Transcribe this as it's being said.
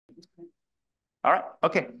All right.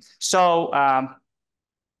 Okay. So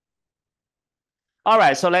all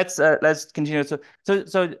right. So let's continue. So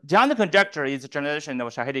Jiang conjecture is a generalization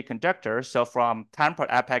of Shahidi conjecture. So from temporal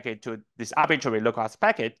app packet to this arbitrary localized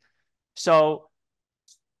packet. So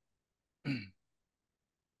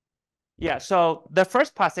yeah. So the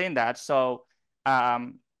first part saying that. So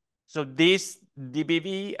this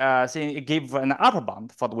DBV saying it give an upper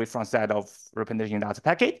bound for the wavefront set of representation in that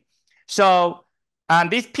packet. So and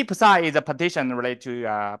this P psi is a partition related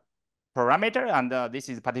to parameter, and this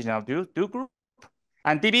is partition of do group.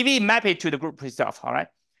 And DBV map it to the group itself, all right?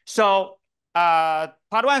 So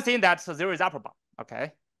part one saying that so zero is upper bound,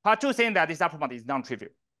 okay? Part two saying that this upper bound is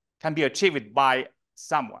non-trivial, can be achieved by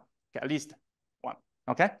someone, okay, at least one,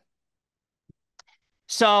 okay?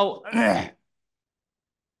 So,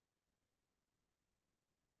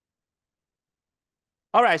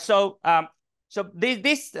 all right, so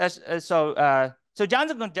so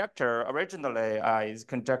Johnson conjecture originally is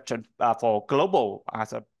conjectured for global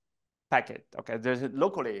as a packet. Okay, there's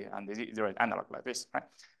locally and there is analog like this, right?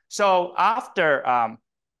 So after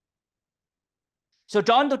so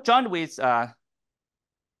John with sorry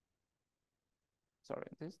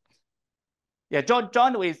this yeah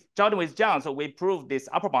John with Jiang. So we proved this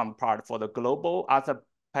upper bound part for the global as a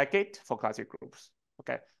packet for classic groups.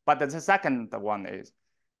 Okay, but the second one is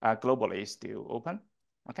globally still open.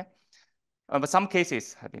 Okay, but some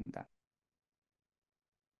cases have been done.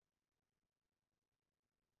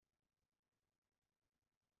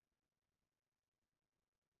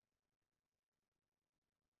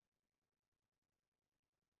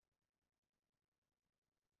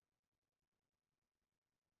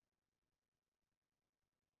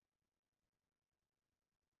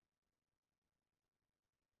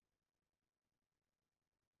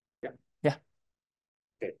 Yeah. Yeah.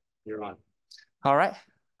 Okay, you're on. All right.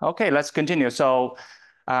 Okay, let's continue. So,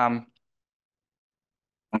 so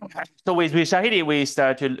with Shahidi, we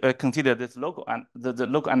start to consider this local and the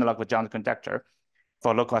local analog of John's conjecture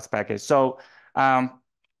for localized package. So, all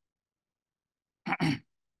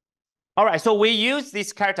right. So we use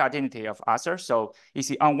this character identity of Arthur. So you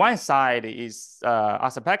see, on one side is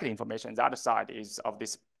Arthur packet information. The other side is of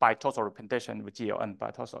this bitorsal representation with GLN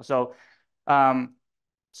bitorsal.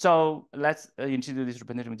 So let's introduce this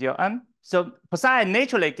representation with GLN. So Poseidon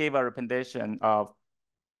naturally gave a representation of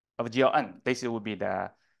GLN. This would be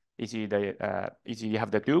the you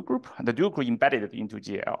have the dual group embedded into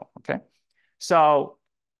GL. Okay, so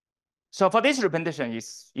for this representation,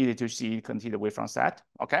 it's easy to see consider wavefront set.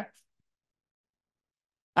 Okay,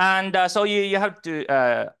 and so you have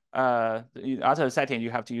to other setting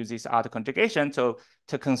you have to use this auto conjugation to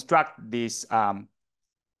construct this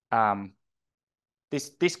this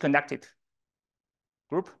disconnected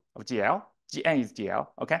group of GL. Gn is GL.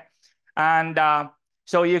 Okay, and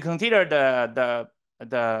so you consider the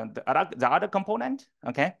other component,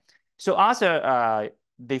 okay? So also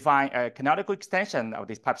define a canonical extension of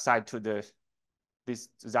this pipe side to the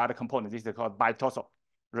other component. This is called bitorsal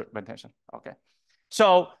representation, okay?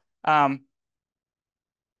 So by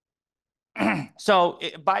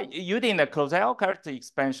using the Clozel character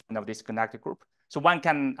expansion of this connected group, so one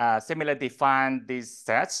can similarly define these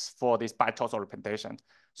sets for this bitorsal representation.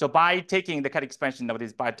 So by taking the character expansion of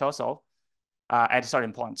this bitorsal, at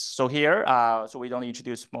certain points. So here, so we don't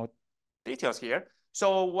introduce more details here.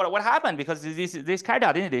 So what happened, because this character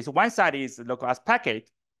identities, one side is localized packet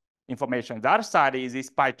information, the other side is this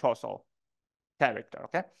bitorsal character,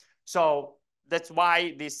 okay? So that's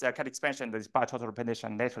why this character expansion, this bitorsal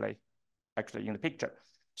representation naturally actually in the picture.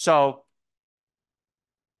 So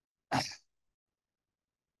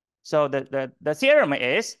the theorem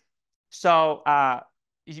is, so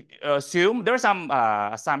you assume there are some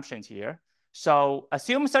assumptions here. So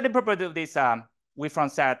assume certain property of this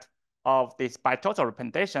wavefront set of this bitorsal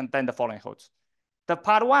representation, then the following holds. The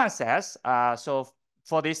part one says, so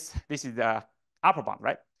for this is the upper bound,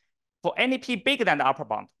 right? For any p bigger than the upper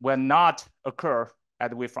bound will not occur at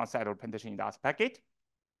the wavefront set representation in the other packet.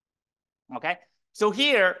 Okay, so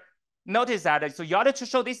here, notice that, so in order to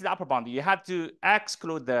show this is the upper bound, you have to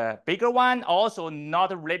exclude the bigger one, also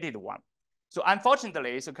not related one. So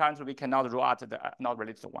unfortunately, so currently we cannot rule out the not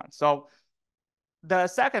related one. So the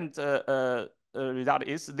second result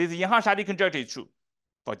is this enhanced Shahidi conjecture is true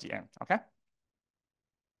for GM, okay?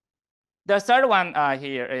 The third one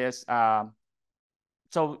here is,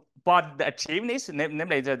 so but the achievement,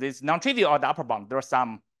 namely this non-trivial or the upper bound, there are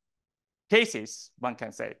some cases one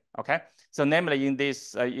can say, okay? So namely in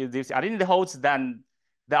this, if this identity holds, then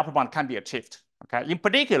the upper bound can be achieved, okay? In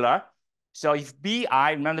particular, so if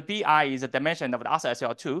BI, remember BI is a dimension of the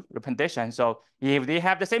SL2 representation. So if they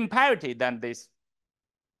have the same parity, then this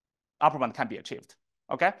upper bound can be achieved.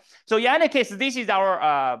 Okay, so in any case, this is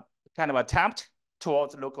our kind of attempt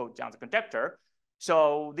towards local Jiang's conjecture.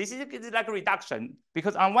 So this is like a reduction,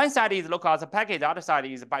 because on one side is local as a package, the other side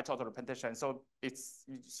is bitotal repetition. So it's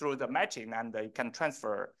through the matching, and you can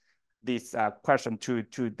transfer this question to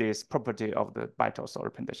this property of the bitotal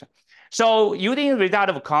repetition. So using the result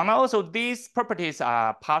of kernel, so these properties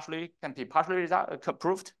are can be partially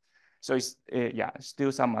proved. So it's yeah,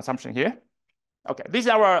 still some assumption here. Okay, this is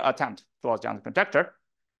our attempt towards Jiang's conjecture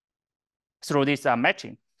through this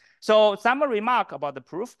matching. So some remark about the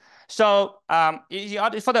proof. So for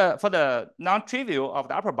the non-trivial of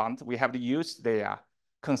the upper bound, we have to use the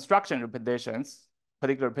construction representations,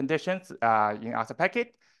 particular representations in as a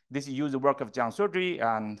packet. This use the work of Jiang Surgery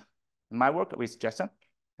and my work with Jason.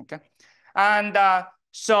 Okay, and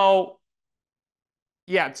so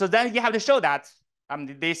yeah, so then you have to show that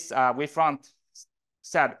this wavefront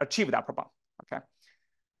set achieved upper bound. Okay.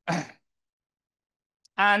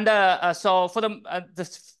 And so for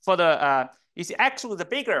the it's actually the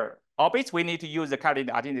bigger orbits, we need to use the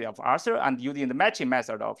coordinate identity of Arthur and using the matching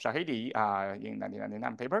method of Shahidi in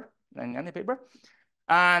 1999 paper.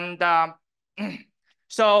 And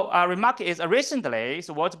so remark is recently,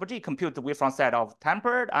 so what's pretty compute the wavefront set of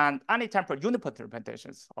tempered and anti-tempered unipotent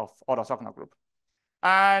representations of orthogonal group.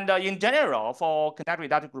 And in general, for connected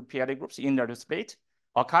reductive group PLA groups in the split,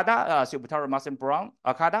 Okada, Silbutaro, Martin Brown,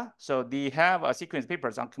 Okada. So they have a sequence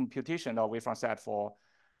papers on computation of wavefront set for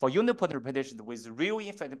unipotent representations with real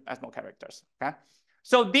infinitesimal characters. Okay,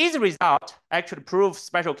 so these results actually prove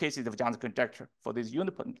special cases of Jiang's conjecture for these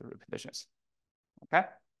unipotent representations. Okay,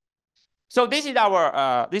 so this is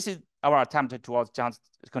our attempt towards Jiang's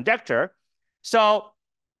conjecture. So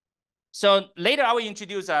later I will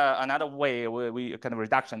introduce another way we kind of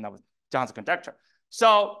reduction of Jiang's conjecture.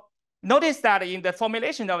 So notice that in the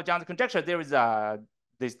formulation of Jiang's conjecture, there is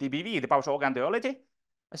this DBV, the partial organ duality.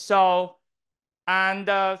 So, and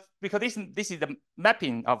because this is the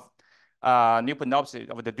mapping of Newton opposite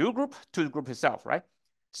of the dual group to the group itself, right?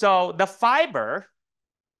 So the fiber,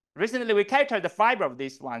 recently we characterized the fiber of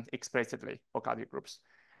this one explicitly for Cartesian groups.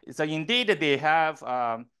 So indeed they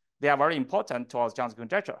are very important towards Jiang's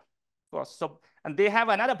conjecture. Of course. So, and they have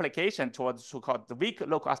another application towards so-called the weak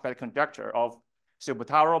local aspect conjecture of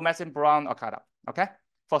Silbutaro, Masson, Brown, Okada, okay,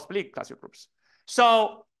 for split classical groups.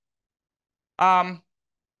 So,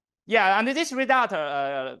 yeah, and this result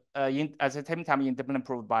at the same time independently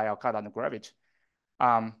proved by Okada and Gurevich.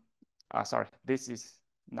 Sorry, this is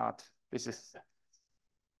not. This is.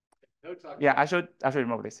 No talk. Yeah, I should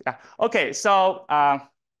remove this. Yeah. Okay, so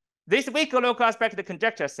this weak local aspect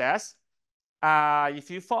conjecture says,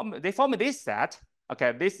 if you form this set,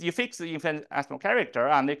 okay, you fix the infinitesimal character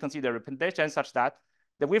and they consider representation such that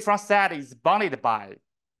the wavefront set is bounded by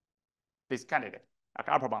this candidate,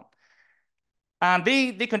 okay, upper bound. And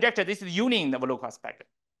they conjecture this is the union of a local aspect.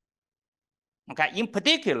 Okay, in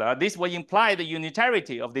particular, this will imply the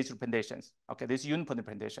unitarity of these representations. Okay, these unipotent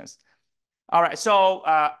representations. All right, so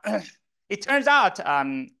it turns out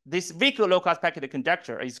this weak local aspect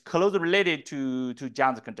conjecture is closely related to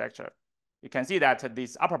Jiang's conjecture. You can see that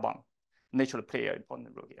this upper bound naturally play an important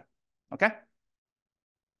role here. Okay.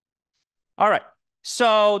 All right.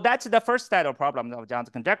 So that's the first set of problems of Jiang's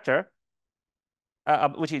conjecture,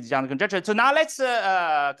 which is Jiang's conjecture. So now let's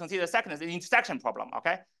consider the second, the intersection problem.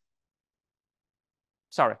 Okay.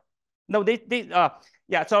 Sorry. No,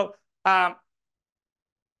 yeah. So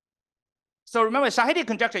so remember, Shahidi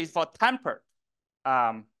conjecture is for tempered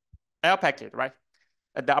L packet, right?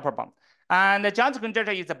 At the upper bound. And the Jiang's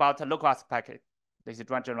conjecture is about a localized packet. This is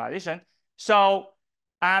one generalization. So,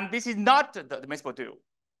 and this is not the admissible dual,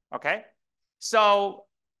 okay? So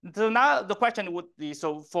now the question would be,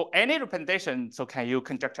 so for any representation, so can you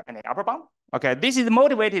conjecture any upper bound? Okay, this is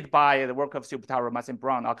motivated by the work of Silbutaro, Masson,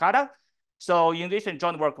 Brown, Okada. So in addition,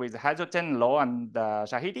 joint work with Hazeltine, Lo, and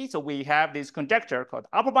Shahidi. So we have this conjecture called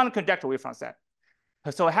upper bound conjecture wavefront set.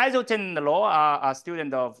 So Hazeltine and Lo are a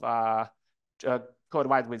student of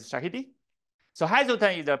co-advised with Shahidi. So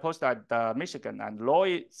Hazeltine is a postdoc at Michigan, and Lo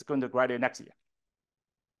is going to graduate next year.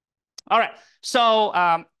 All right,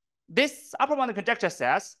 so this upper bound conjecture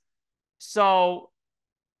says, so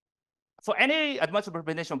for any admissible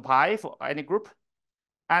representation pi for any group,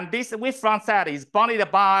 and this wavefront set is bounded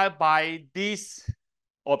by these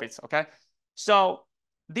orbits, okay? So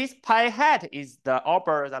this pi hat is the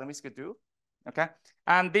orbit that we could do, okay?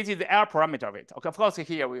 And this is the L parameter of it. Okay, of course,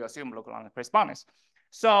 here we assume local correspondence.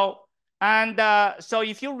 So, and so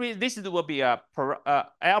if you read, this will be a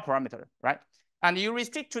L parameter, right? And you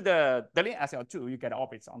restrict to the link SL2, you get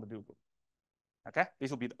orbits on the dual group. Okay, this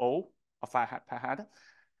will be the O of pi hat.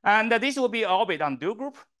 And this will be an orbit on dual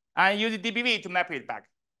group. and use dBV to map it back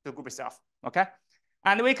to group itself, okay?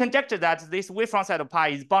 And we conjecture that this wavefront set of pi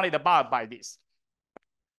is bounded about by this.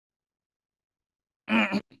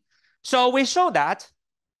 So we show that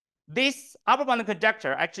this upper bound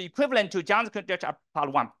conjecture actually equivalent to Jiang's conjecture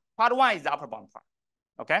part 1. Part 1 is the upper bound part,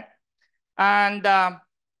 okay? And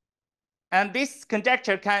this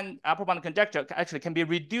conjecture upper bound conjecture actually can be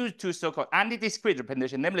reduced to so-called anti-discrete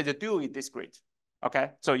representation, namely the dual is discrete,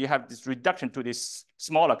 okay? So you have this reduction to this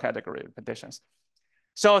smaller category representations.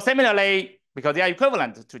 So similarly, because they are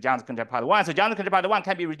equivalent to Jiang's conjecture part 1, so Jiang's conjecture part 1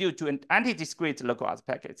 can be reduced to an anti-discrete localized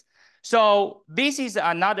packets. So this is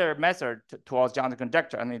another method towards Jiang's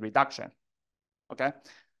conjecture and reduction, okay?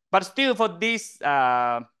 But still for this,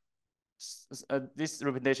 these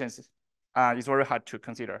representations, it's very hard to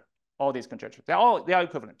consider all these conjectures. They are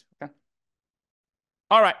equivalent, okay?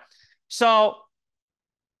 All right, so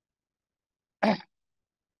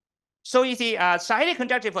so you see, Shahidi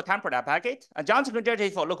conjecture for temporal packet, and Jiang's conjecture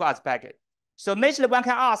for localized packet. So naturally one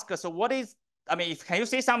can ask, so what is, I mean, can you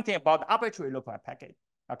say something about arbitrary localized packet,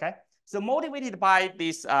 okay? So motivated by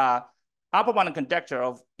this upper bound conjecture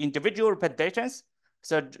of individual representations,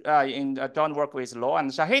 so don't work with Lo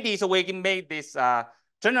and Shahidi, so we can make this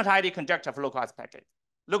general Shahidi conjecture for localized packet,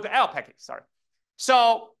 local L packet, sorry.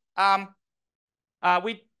 So phi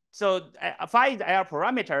is the L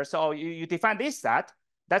parameter, so you define this set,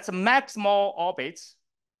 that's maximal orbits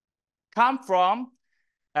come from,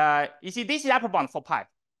 you see, this is upper bound for pi,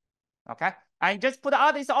 okay? And just put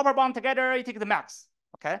all these upper bound together, you take the max,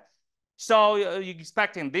 okay? So you're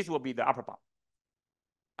expecting this will be the upper bound.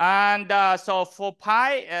 And so for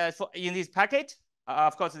pi, in this packet,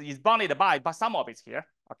 of course, it's bounded by some orbits here,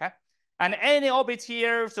 okay? And any orbits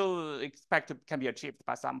here, so can be achieved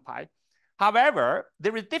by some pi. However,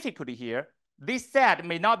 there is difficulty here. This set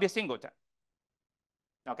may not be singleton.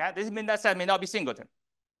 Okay, this set may not be singleton.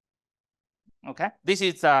 Okay, this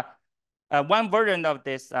is one version of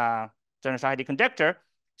this general Shahidi conjecture.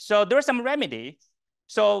 So there's some remedy.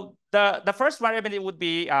 So the first one remedy would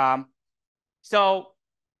be, so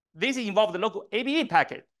this involves the local ABE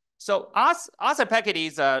packet. So as a packet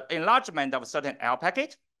is enlargement of a certain L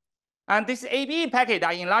packet, and this ABE packet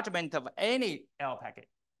are enlargement of any L packet.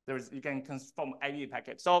 You can transform ABE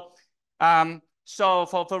packet. So so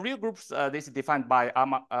for real groups, this is defined by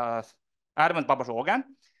Adam's Babel organ.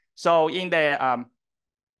 So in the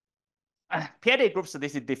PID groups,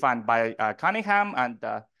 this is defined by Cunningham and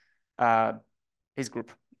his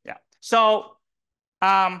group. Yeah. So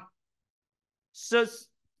so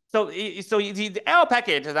the L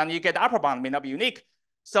packet, then you get the upper bound may not be unique.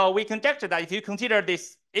 So we conjecture that if you consider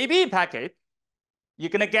this AB packet, you're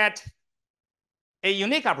gonna get a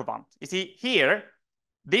unique upper bound. You see here,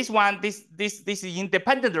 this is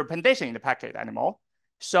independent representation in the packet animal.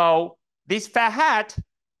 So this phi hat,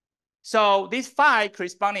 so this phi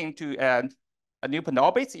corresponding to a Newton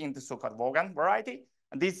orbits in the so-called Vaughan variety,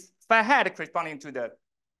 and this phi hat corresponding to the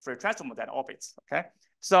Fourier transform of that orbits. Okay,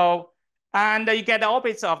 so and you get the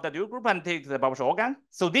orbits of the dual group and take the Babel organ.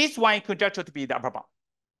 So this one is conjectured to be the upper bound.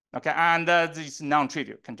 Okay, and this is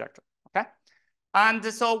non-trivial conjecture. Okay. And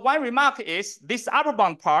so one remark is this upper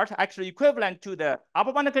bound part actually equivalent to the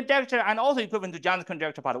upper bound conjecture and also equivalent to Jiang's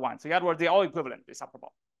conjecture part 1. So in other words, they're all equivalent, this upper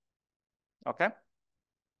bound. Okay.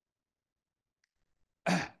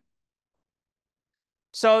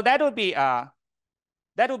 So that would be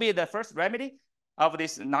the first remedy of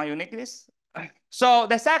this non-uniqueness. So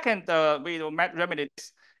the second remedy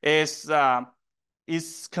is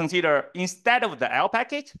consider, instead of the L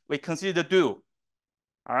packet, we consider the dual.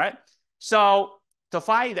 All right. So to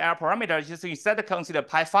find the L parameter, just instead of consider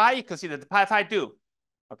pi phi, you consider the pi phi dual.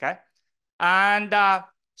 Okay. And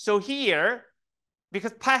so here,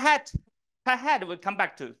 because pi hat will come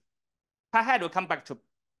back to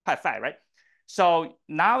pi phi, right? So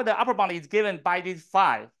now the upper bound is given by this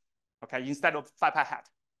phi, okay, instead of phi pi hat.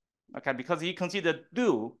 Okay, because you consider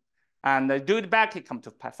dual and do it back, it comes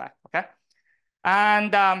to pi phi, okay?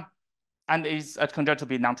 And is conjectured to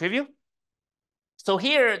be non-trivial. So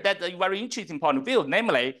here, that's a very interesting point of view,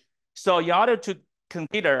 namely, so in order to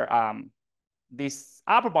consider this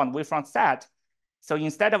upper bound wavefront set, so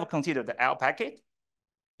instead of consider the L packet,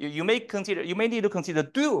 you may need to consider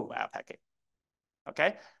dual L packet,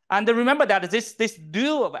 okay? And remember that this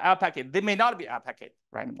dual of L packet, they may not be L packet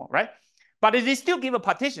right anymore, right? But they still give a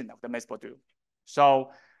partition of the admissible dual.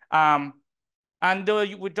 So, and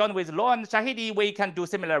with John with Lo and Shahidi, we can do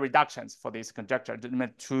similar reductions for this conjecture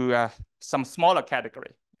to some smaller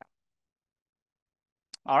category.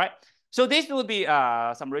 All right. So this would be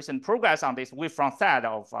some recent progress on this wavefront set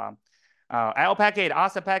of L packet,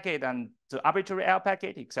 RC packet, and the arbitrary L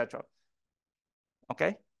packet, etc.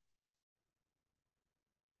 Okay.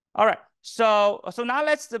 All right. So now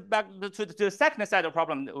let's back to the second set of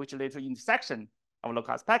problem, which leads to intersection of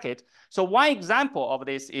low-cost packet. So one example of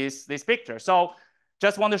this is this picture. So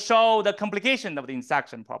just want to show the complication of the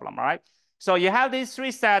intersection problem, all right? So you have these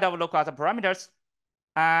three set of low-cost parameters,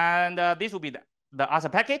 and this will be the answer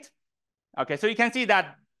packet. Okay, so you can see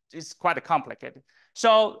that it's quite complicated.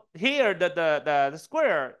 So here, the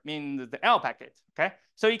square means the L packet, okay?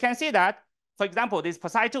 So you can see that, for example, this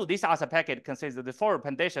Psi2, this answer packet consists of the four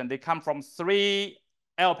representation. They come from three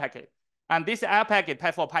L packet. And this L packet,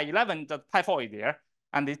 pi 4, pi 11, the pi 4 is there.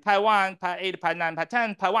 And this pi 1, pi 8, pi 9, pi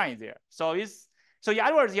 10, pi 1 is there. So in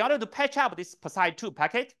other words, in order to patch up this Psi2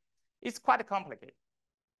 packet, it's quite complicated,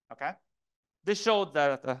 okay? This shows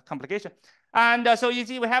the complication. And so you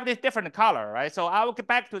see, we have this different color, right? So I will get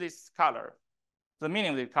back to this color, the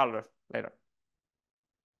meaning of the color later.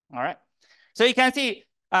 All right. So you can see,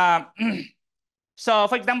 so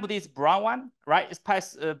for example, this brown one, right? It's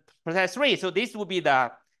process 3. So this will be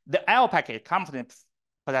the L packet comes from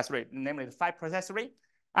process 3, namely the 5 process 3.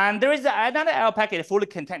 And there is another L packet fully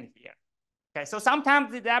contained here. Okay. So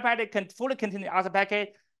sometimes the L packet can fully contain the other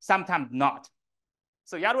packet, sometimes not.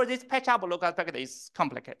 So in other words, this patch up local packet is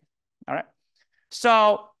complicated. All right.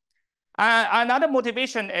 So another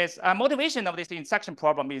motivation is motivation of this intersection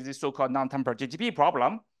problem is the so-called non-temporal GGP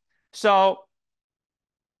problem. So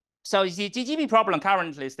you see, GGP problem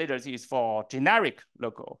currently stated is for generic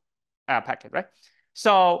local packet, right?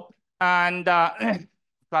 So and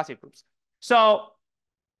classic groups. So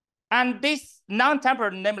and this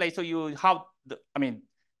non-temporal, namely, so you have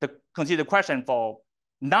consider the question for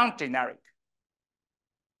non-generic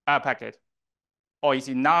packet, or is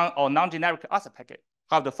it non-generic other packet?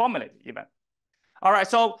 How to formulate it even? All right.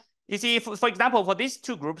 So you see, for example, for these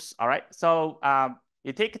two groups, all right. So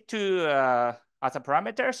you take two as a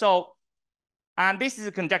parameter. So and this is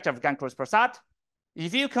a conjecture of Gann-Cross-Prasad.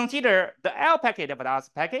 If you consider the L packet of the other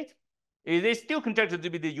packet, it is still conjectured to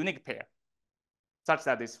be the unique pair, such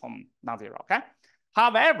that it's from non-zero. Okay.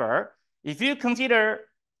 However, if you consider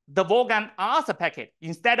the Vaughan other packet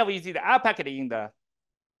instead of using the L packet in the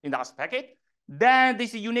other packet, then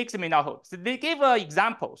this unique may not hold. So they give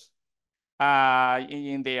examples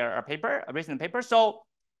in their paper, a recent paper. So,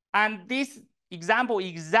 and this example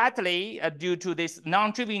exactly due to this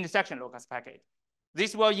non-trivial intersection locus packet.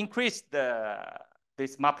 This will increase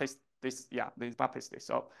this maplicity.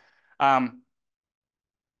 So,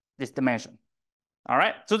 this dimension. All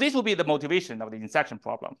right. So this will be the motivation of the intersection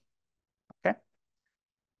problem. Okay.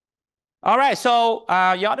 All right. So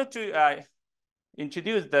in order to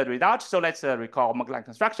introduce the result. So let's recall Morgan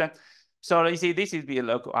construction. So you see, this is the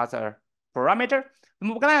local other parameter.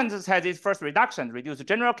 Morgan has its first reduction, reduce the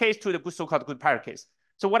general case to the so-called good pair case.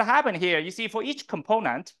 So what happened here, you see for each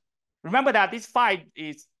component, remember that this phi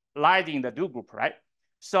is lies in the dual group, right?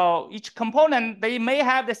 So each component, they may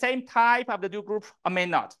have the same type of the dual group or may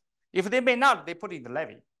not. If they may not, they put it in the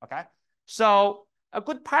levy, okay? So a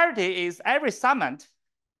good parity is every segment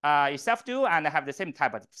is self-dual and have the same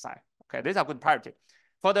type of psi. Okay, these are good parity.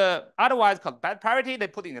 For the otherwise called bad parity, they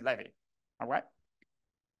put in the levy. All right.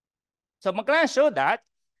 So Maglan showed that.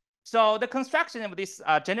 So the construction of this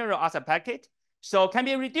general answer packet so can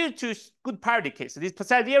be reduced to good parity case. This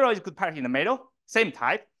psi 0 is good parity in the middle, same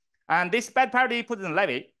type, and this bad parity put in the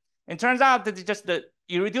levy. It turns out that it's just the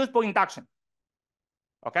irreducible induction.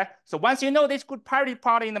 Okay, so once you know this good parity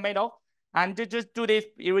part in the middle, and you just do this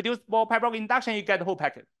irreducible parabolic induction, you get the whole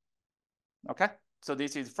packet. Okay, so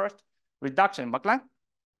this is first reduction Maglan.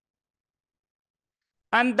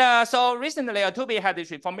 And so recently, Atobe had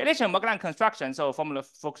this reformulation Maglan construction. So formula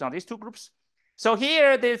focus on these two groups. So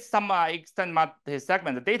here there's some extend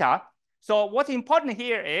segment data. So what's important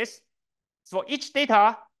here is for each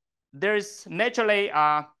data, there is naturally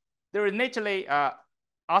other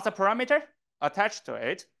parameter attached to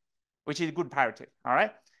it, which is good parity. All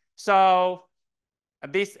right. So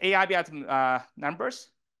this AIB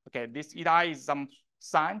numbers. Okay, this eta is some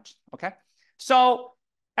sign. Okay. So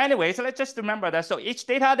anyway, so let's just remember that. So each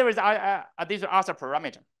data, there is these are other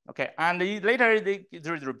parameter. Okay, and later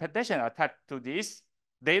there is repetition attached to this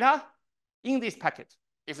data in this packet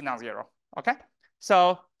if non-zero. Okay,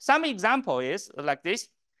 so some example is like this.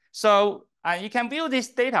 So you can view this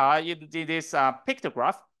data in this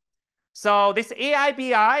pictograph. So this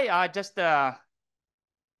AIBI are just the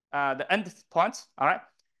end points. All right,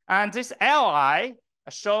 and this LI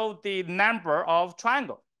show the number of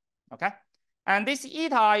triangle. Okay. And this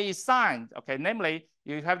eta is signed, okay, namely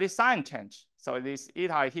you have this sign change. So this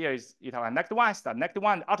eta here is eta -1, the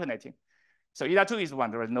 -1 alternating. So eta 2 is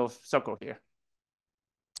 1, there is no circle here.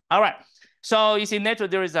 All right, so you see nature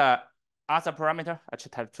there is a other parameter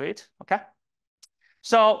attached to it, okay?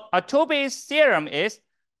 So Atobe's theorem is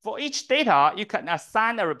for each data, you can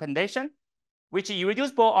assign a representation, which is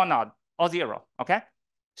irreducible or not, or zero, okay?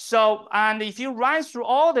 So, and if you run through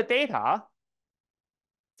all the data,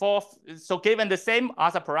 so given the same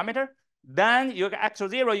as a parameter, then you get x to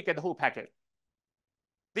 0, you get the whole packet.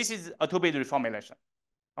 This is Atobe's reformulation,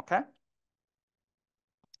 okay?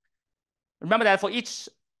 Remember that for each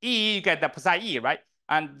E, you get the psi E, right?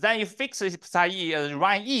 And then you fix this psi E as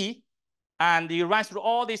run E, and you run through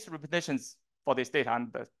all these representations for this data,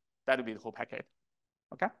 and that will be the whole packet,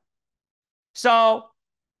 okay? So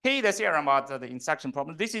here the theorem about the intersection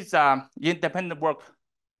problem. This is independent work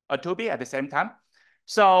Atobe at the same time.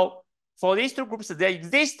 So for these two groups, there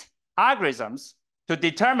exist algorithms to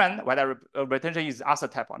determine whether a retention is Arthur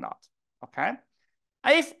type or not, okay?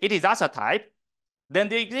 If it is Arthur type, then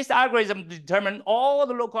there exists algorithm to determine all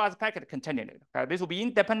the localized packet containing it. Okay? This will be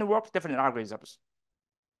independent work, different algorithms.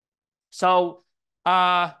 So,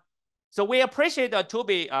 so we appreciate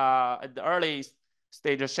Atobe at the early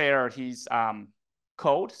stage share his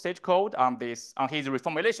stage code on his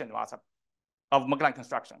reformulation of Magellan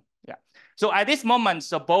construction. Yeah. So at this moment,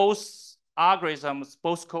 so both algorithms,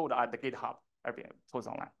 both code are at the GitHub, everything goes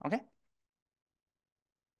online. Okay.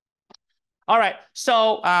 All right.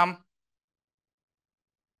 So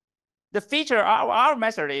the feature our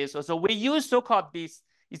method is so we use so-called this.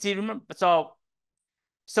 You see, remember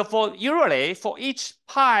so for usually for each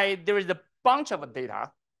pi there is a bunch of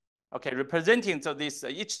data, okay, representing so this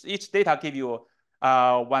each data give you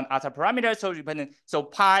one other parameter. So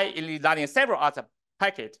pi is regarding several other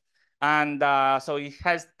packet, and so it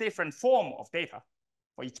has different form of data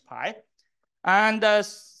for each pi, and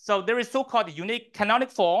so there is so-called unique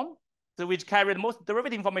canonic form, so which carry the most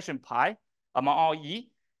derivative information pi among all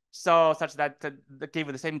E, so such that they give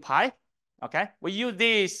the same pi. Okay, we use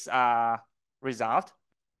this result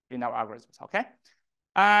in our algorithms. Okay,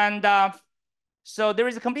 and so there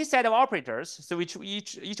is a complete set of operators, so which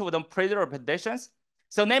each of them preserve representations.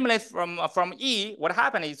 So namely from E, what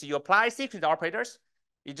happens is you apply sequence operators.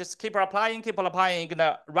 You just keep applying, you're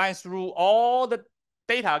gonna run through all the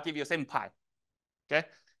data, give you the same pi. Okay,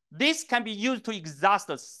 this can be used to exhaust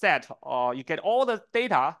the set, or you get all the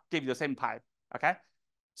data, give you the same pi. Okay,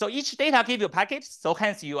 so each data give you a packet, so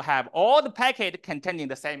hence you have all the packet containing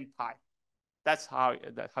the same pi. That's how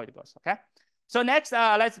it goes. Okay. So next,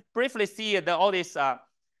 let's briefly see all these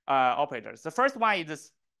operators. The first one is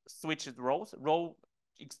this switch row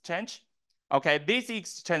exchange. Okay, this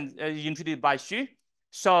exchange is introduced by Xu.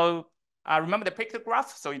 So remember the picture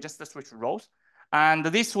graph. So you just switch rows, and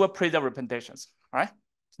these will preserve representations. All right.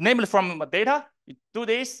 Namely, from data, you do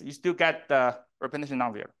this, you still get the representation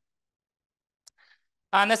non-zero.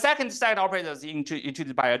 And the second set of operators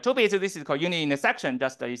introduced by Atobe. So this is called union intersection.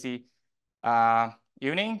 Just you see,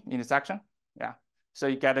 union intersection. Yeah. So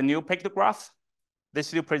you get a new pictograph. This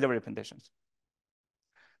still preserve representations.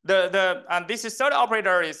 And this third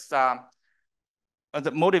operator is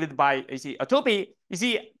motivated by Atobe. You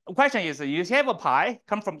see, the question is you have a pi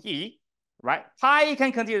come from E, right? Pi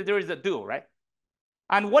can consider there is a dual, right?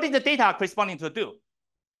 And what is the data corresponding to a dual?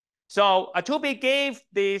 So Atobe gave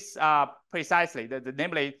this precisely,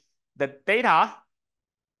 namely the data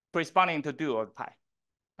corresponding to dual of pi.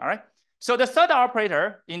 All right. So the third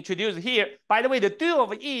operator introduced here, by the way, the dual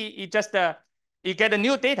of E is just you get a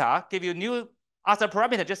new data, give you new other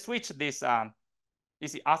parameter, just switch this you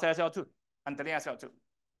see other SL2 and delete SL2.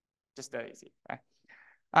 Just easy, right?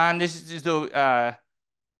 And this is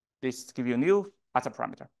this give you new other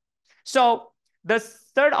parameter. So the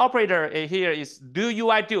third operator here is do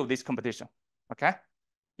UI do this competition. Okay.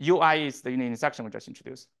 UI is the union intersection we just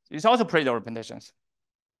introduced. It's also preserve representations.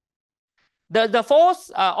 The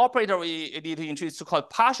fourth operator we need to introduce is called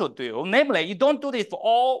partial dual. Namely, you don't do this for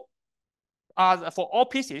all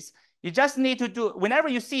pieces. You just need to do, whenever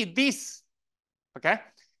you see this, okay,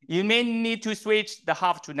 you may need to switch the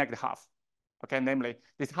half to negative half. Okay, namely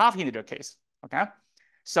this half integer case. Okay,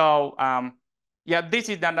 so yeah, this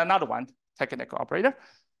is another one, technical operator.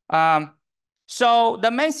 So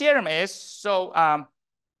the main theorem is, so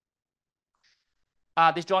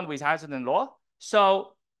this joined with Hazeltine law.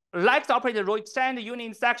 So like the operator row extend, union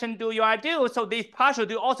intersection, do UI do, so these partial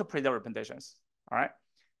do also preserve representations. All right.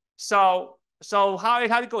 So how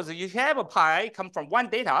it goes, you have a pi come from one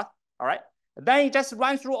data, all right? Then you just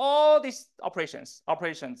run through all these operations,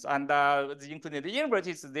 and including the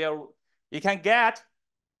inverses there, you can get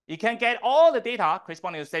all the data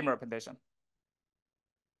corresponding to the same representation.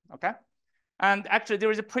 Okay. And actually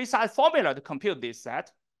there is a precise formula to compute this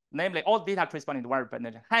set, namely all data corresponding to one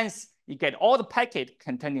representation. Hence, you get all the packet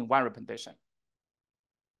containing one representation.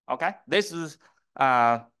 Okay, this is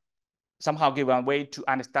somehow give a way to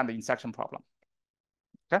understand the intersection problem.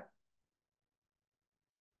 Okay.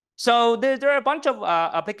 So there are a bunch of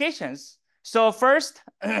applications. So first,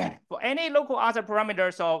 for any local answer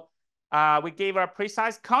parameter, so we gave a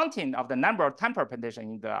precise counting of the number of temporal partition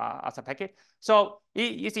in the answer packet. So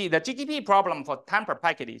you see the GTP problem for temporal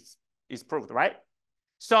packet is proved, right?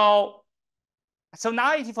 So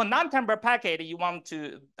now if for non-temporal packet, you want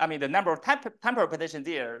to, I mean, the number of temporal partition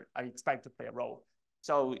there, I expect to play a role.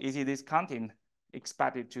 So you see this counting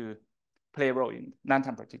expected to play a role in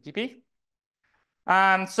non-temporal GTP.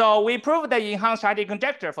 So we proved the enhanced Shahidi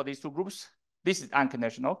conjecture for these two groups. This is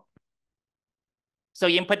unconditional. So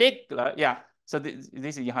in particular, yeah, so this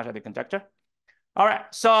is enhanced Shahidi conjecture. All right,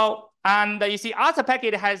 so, and you see answer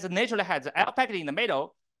packet naturally has the L packet in the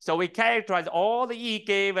middle. So we characterize all the E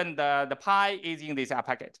given the pi is in this L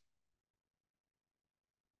packet.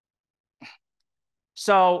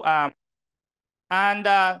 So,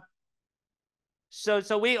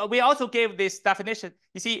 so we also gave this definition.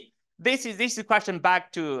 You see, this is a question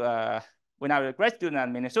back to when I was a grad student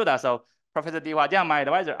in Minnesota. So Professor Diwa Jiang, my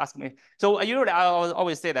advisor, asked me. So usually I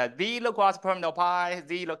always say that the local answer parameter pi,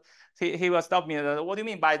 he will stop me. What do you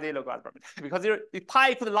mean by the local answer parameter? Because the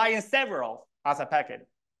pi could lie in several answer packets.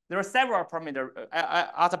 There are several parameter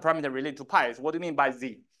answer parameter related to pi. So what do you mean by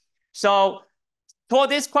z? So for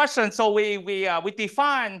this question, so we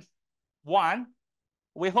define one.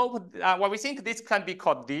 We hope, well, we think this can be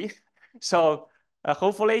called D. So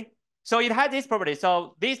hopefully, so it has this property.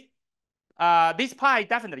 So this pi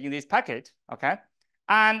definitely in this packet, okay?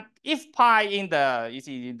 And if pi in the, you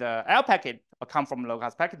see, in the L packet come from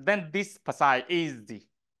locus packet, then this psi is D,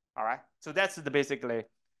 all right? So that's the basically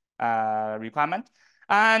requirement.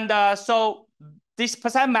 And so this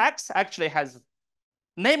psi max actually has,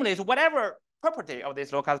 namely, so whatever property of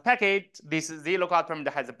this locus packet, this Z locus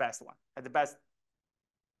parameter has the best one, has the best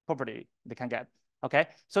property they can get. Okay,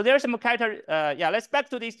 so there's some character. Yeah, let's back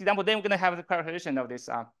to this example. Then we're gonna have the characterization of this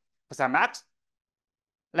percent max.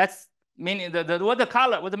 Let's mean what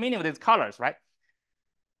the meaning of these colors, right?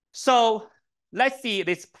 So let's see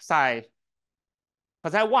this psi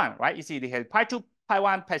 1, right? You see they have pi 2, pi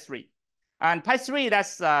 1, pi 3, and pi 3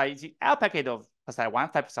 that's is the L packet of psi 1,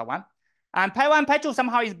 psi 1, and pi 1, pi 2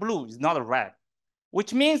 somehow is blue, it's not red,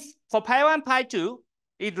 which means for pi 1, pi 2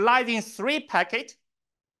 it lies in 3 packets.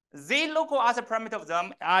 The local answer parameter of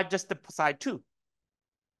them are just the psi 2.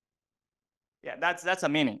 Yeah, that's a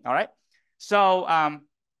meaning, all right? So,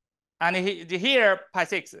 and here, pi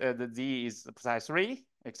 6, the Z is psi 3,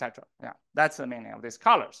 etc. Yeah, that's the meaning of these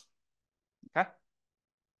colors, okay?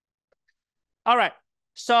 All right,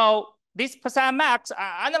 so this psi max,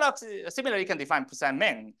 analogs similarly can define psi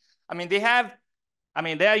min. I mean, they are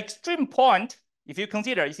extreme point, if you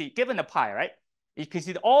consider, you see, given the pi, right? You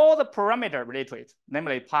consider all the parameters related to it,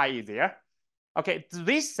 namely pi is there. Okay,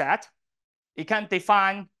 this set, it can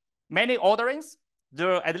define many orderings.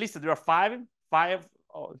 At least there are five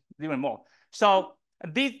or even more. So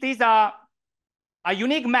these are a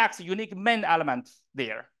unique max, unique min element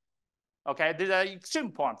there. Okay, these are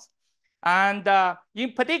extreme points. And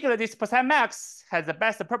in particular, this percent max has the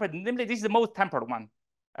best property, namely this is the most temporal one,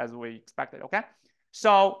 as we expected, okay?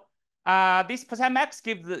 So this percent max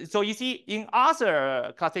gives, so you see in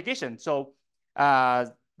other classification, so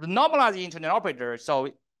the normalized internet operator, so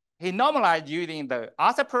he normalized using the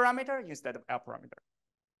other parameter instead of L parameter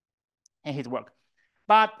in his work.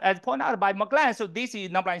 But as pointed out by McLean, so this is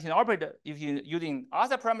normalized internet operator, if you using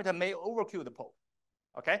other parameter may overkill the pole,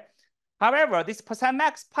 okay? However, this percent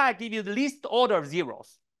max pi gives you the least order of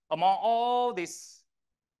zeros among all these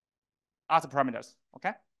other parameters,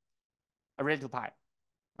 okay? Related to pi.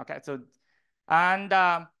 Okay, so, and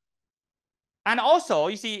also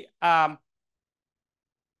you see,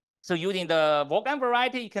 so using the Vaughan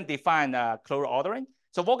variety, you can define Clozel ordering.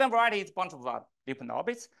 So Vaughan variety is a bunch of different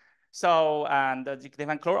orbits. So, and you can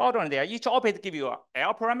define Clozel ordering there. Each orbit give you a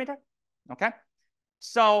L parameter, okay?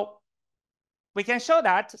 So we can show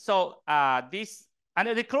that. So this, and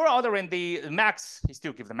the Clozel ordering, the max, you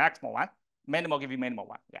still give the maximal one, minimal give you minimal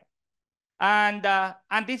one, yeah. And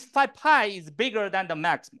this phi pi is bigger than the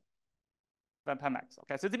maximum, pi max.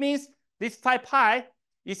 Okay, so it means this phi pi,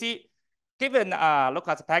 you see, given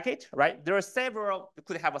locus package, right? There are several. You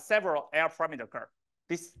could have a several L parameter curve.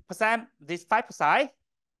 This phi psi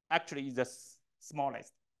actually is the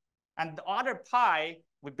smallest, and the other pi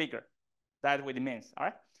will be bigger. That's what it means. All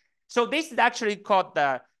right. So this is actually called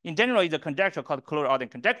in general is a conjecture called Clozel ordering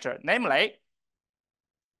conjecture. Namely,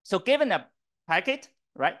 so given a packet,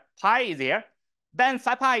 right? Pi is there, then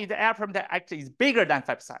phi pi is the L parameter actually is bigger than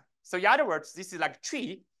phi psi. So in other words, this is like a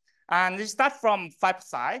tree, and you start from phi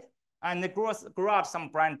psi, and it grow out some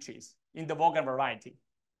branches in the Vaughan variety.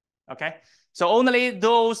 Okay, so only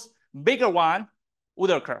those bigger one would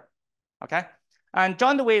occur. Okay, and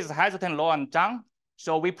joined with Hazeltine, Lo, and Jiang.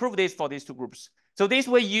 So we proved this for these two groups. So this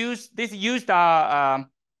used this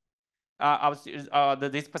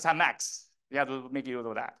percent max. Yeah, to make use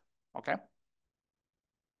of that. Okay,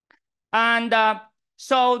 and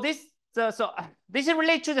so this is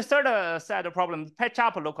related to the third set of problems, patch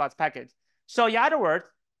up localized package. So in other words,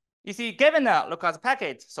 you see, given a localized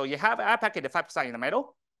package, so you have a packet 5% in the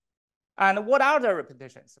middle. And what are the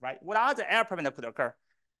repetitions, right? What are the error parameters that could occur?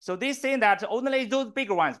 So this saying that only those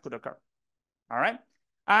bigger ones could occur. All right.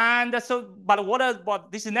 And so, but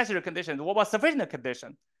what this is necessary condition? What was sufficient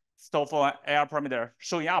condition? So for error parameter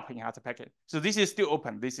showing up in other packet. So this is still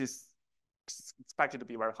open. This is expected to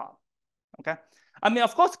be very hard. Okay. I mean,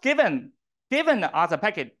 of course, given other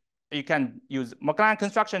packet, you can use Maclaurin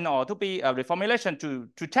construction or to be a reformulation to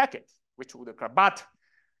check it, which would occur. But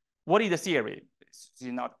what is the theory?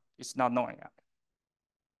 It's not known yet.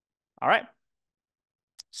 All right.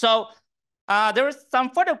 So there is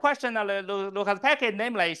some further question on the local packet,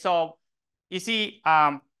 namely, so you see,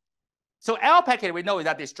 so L packet we know is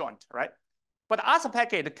that disjoint, right? But other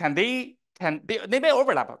packet they may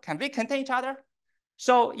overlap. Can they contain each other?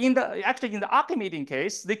 So in the Archimedes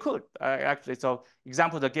case, they could actually. So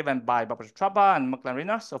examples are given by Babushtraba and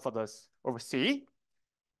Maclaurin. So for this over C.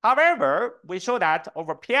 However, we show that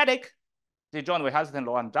over p-adic, they join with Hazeltine,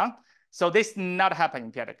 Lo, and Jiang. So this not happen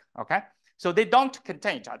in p-adic, okay? So they don't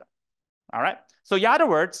contain each other, all right? So in other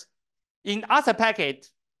words, in other packet,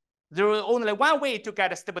 there is only one way to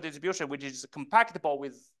get a stable distribution, which is compatible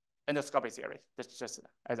with endoscopic theory. That's just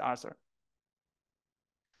as answer.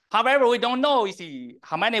 However, we don't know, you see,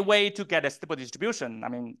 how many ways to get a stable distribution. I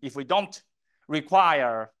mean, if we don't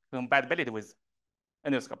require compatibility with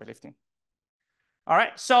endoscopic lifting. All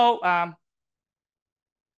right, so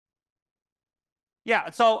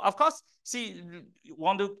yeah, so of course, see, you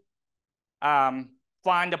want to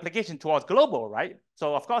find application towards global, right?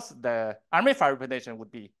 So of course, the unramified representation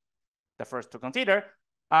would be the first to consider.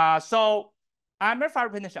 So unramified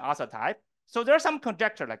representation also type. So there are some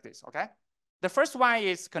conjecture like this, okay? The first one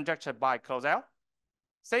is conjecture by Clozel,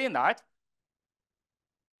 saying that,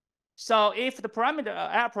 so if the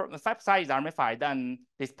parameter fab size is unramified, then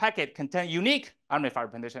this packet contains unique unramified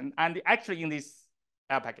representation, and actually in this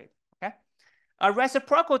L packet, okay? A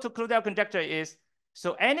reciprocal to Clozel conjecture is,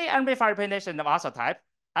 so any unramified representation of also type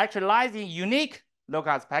actually lies in unique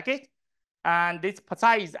localized packet, and this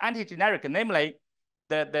size is anti-generic, namely,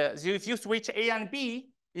 so if you switch A and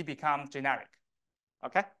B, it becomes generic,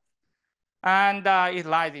 okay? And it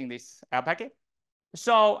lies in this L packet.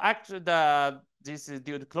 So actually, this is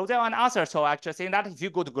due to Clozel and others. So actually saying that if you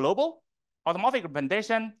go to global automorphic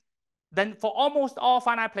representation, then for almost all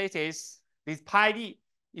finite places, this pi d,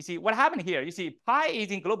 you see what happened here? You see pi is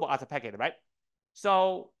in global as a packet, right?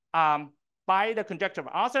 So by the conjecture of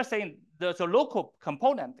Arthur saying the local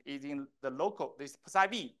component is in the local, this psi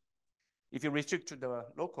v. If you restrict to the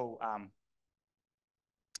local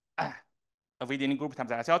within group times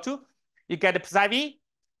SL2, you get the psi v.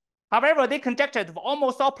 However, they conjectured for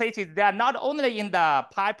almost all places, they are not only in the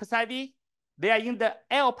pi psi v, they are in the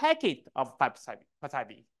L packet of pi psi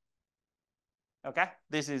v. Okay,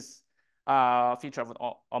 this is a feature of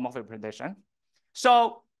automorphic representation.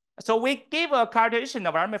 So we give a characterization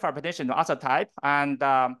of unramified representation to other type and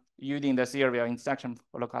using the theory of intersection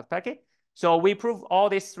for localized packet. So we prove all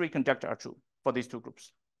these three conjectures are true for these two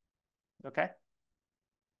groups. Okay.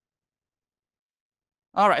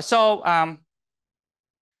 All right. So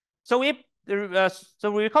we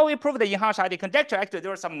recall we proved the enhanced Shahidi conjecture. Actually,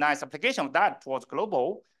 there was some nice application of that towards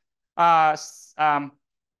global. So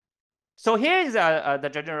here is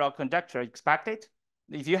the general conjecture expected.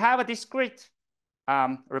 If you have a discrete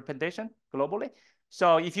representation globally,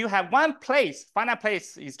 so if you have one place, finite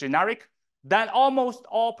place is generic, then almost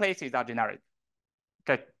all places are generic.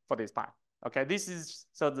 Okay, for this part. Okay, this is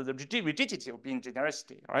so the rigidity of being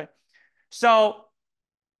genericity, all right? So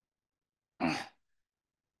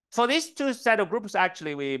for these two set of groups,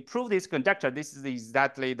 actually, we prove this conjecture. This is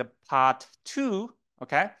exactly the part 2,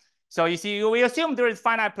 okay? So you see, we assume there is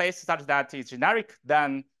finite place such that it's generic,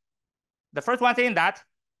 then the first one saying that,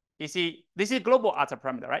 you see, this is global alpha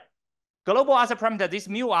parameter, right? Global alpha parameter, this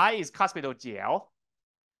mu I is cuspidal GL.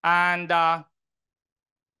 And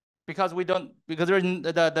because there's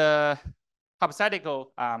the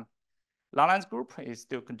hypothetical Lawrence group is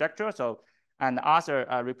still conjecture, so, and Arthur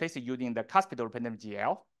replace it using the cuspidal representative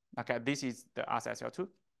GL. Okay, this is the RCSL2,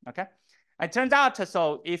 okay? And it turns out,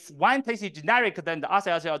 so if one place is generic, then the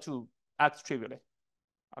RCSL2 acts trivially,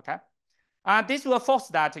 okay? This will force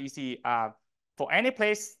that you see for any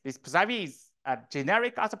place, this psi v is a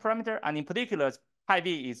generic as a parameter, and in particular, pi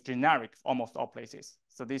v is generic for almost all places.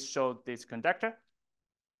 So this shows this conjecture.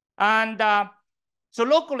 And so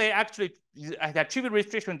locally, actually, I have trivial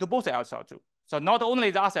restriction to both LCL2. So not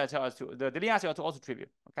only the LCL2, the linear LCL2 also trivial,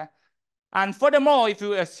 okay? And furthermore, if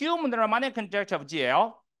you assume the Riemannian conjecture of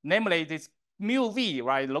GL, namely this mu v,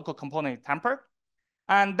 right, local component is tempered,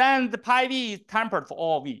 and then the pi v is tempered for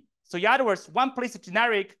all v. So in other words, one place is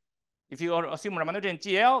generic. If you assume Riemannian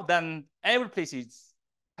GL, then every place is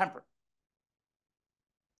tempered.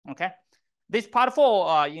 Okay. This part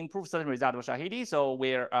 4 improves certain result of Shahidi, so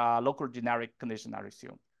where local generic conditions are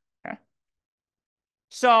assumed. Okay.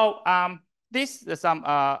 So this is some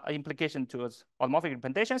implication towards automorphic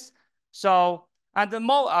representations. So and the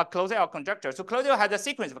more Clozel conjecture. So Clozel has a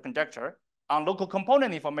sequence of conjecture on local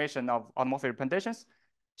component information of automorphic representations.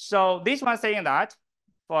 So this one saying that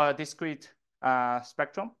for a discrete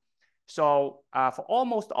spectrum. So for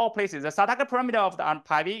almost all places, the Sataka parameter of the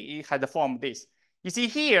pi v has the form of this. You see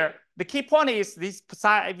here, the key point is this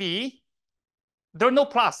psi v. There's no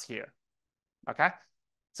plus here. Okay.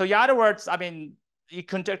 So in other words, I mean, it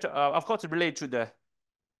conjecture, of course, relate to the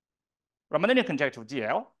Riemannian conjecture of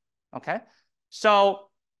GL. Okay. So,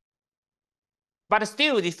 but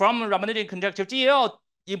still, from Riemannian conjecture of GL,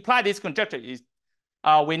 imply this conjecture is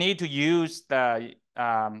we need to use the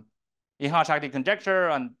Enhanced Shahidi conjecture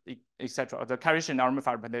and etc. The Cartesian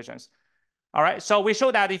unramified representations. All right. So we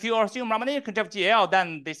show that if you assume Riemannian conjecture of GL,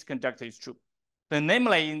 then this conjecture is true. Then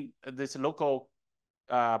namely in this local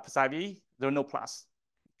psi v, there are no plus.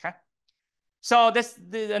 Okay. So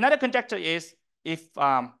another conjecture is if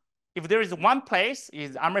there is one place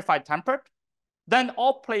is unramified tempered, then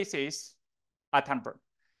all places are tempered.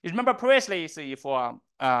 You remember previously, see, if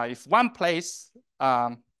one place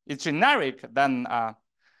is generic, then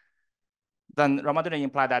Riemannian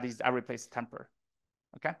imply that is every place tempered.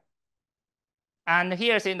 Okay. And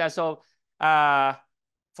here saying that so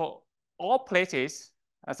for all places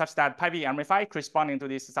such that pi v unramified corresponding to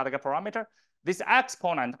this Sataka parameter, this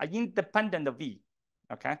exponent are independent of v.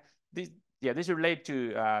 Okay. This relate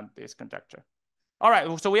to this conjecture. All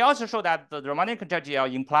right. So we also show that the Riemannian conjecture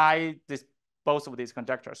imply both of these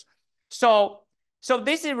conjectures. So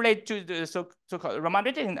this is related to the so-called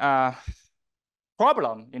Riemannian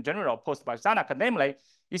problem in general posed by Sanaka. Namely,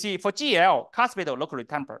 you see for GL, Caspidal locally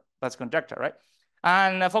tempered. That's conjecture, right?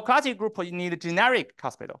 And for classic group, you need generic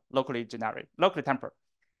Caspidal, locally tempered.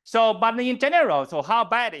 So, but in general, so how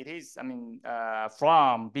bad it is, I mean,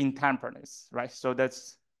 from being temperedness, right? So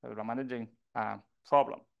that's the Riemannian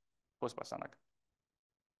problem posed by Sanaka.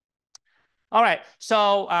 All right,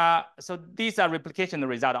 so these are replication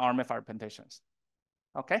result of unramified representations.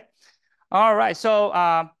 Okay, all right, so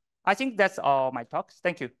I think that's all my talks.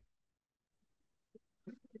 Thank you.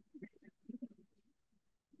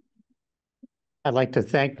 I'd like to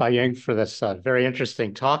thank Baiying for this very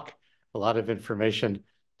interesting talk. A lot of information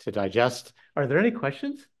to digest. Are there any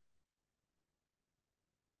questions?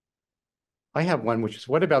 I have one, which is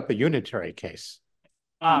what about the unitary case?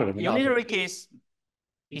 Unitary case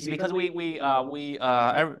is because we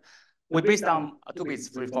based on Atobe's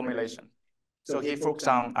reformulation. So he focused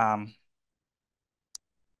on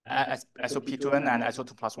SOP2n and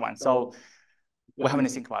SO2 plus 1. So we haven't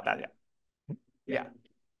think about that yet. Yeah.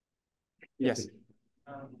 Yes.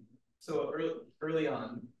 So early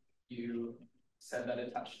on, you said that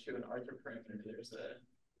attached to an Arthur parameter, there's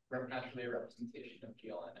naturally a representation of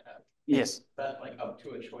GL and F. Yes. Is that like up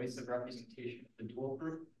to a choice of representation of the dual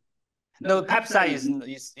group? No, psi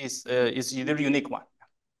is the unique one.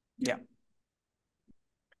 Yeah.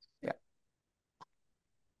 Yeah.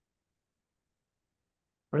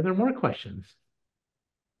 Are there more questions?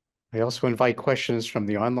 I also invite questions from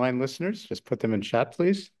the online listeners. Just put them in chat,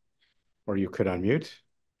 please. Or you could unmute.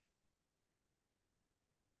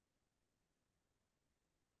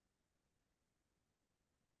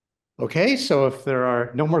 Okay, so if there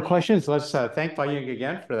are no more questions, let's thank Baiying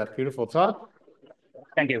again for that beautiful talk.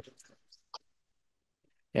 Thank you.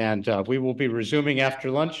 And we will be resuming after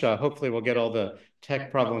lunch. Hopefully we'll get all the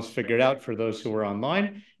tech problems figured out for those who are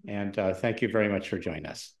online. And thank you very much for joining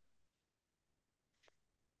us.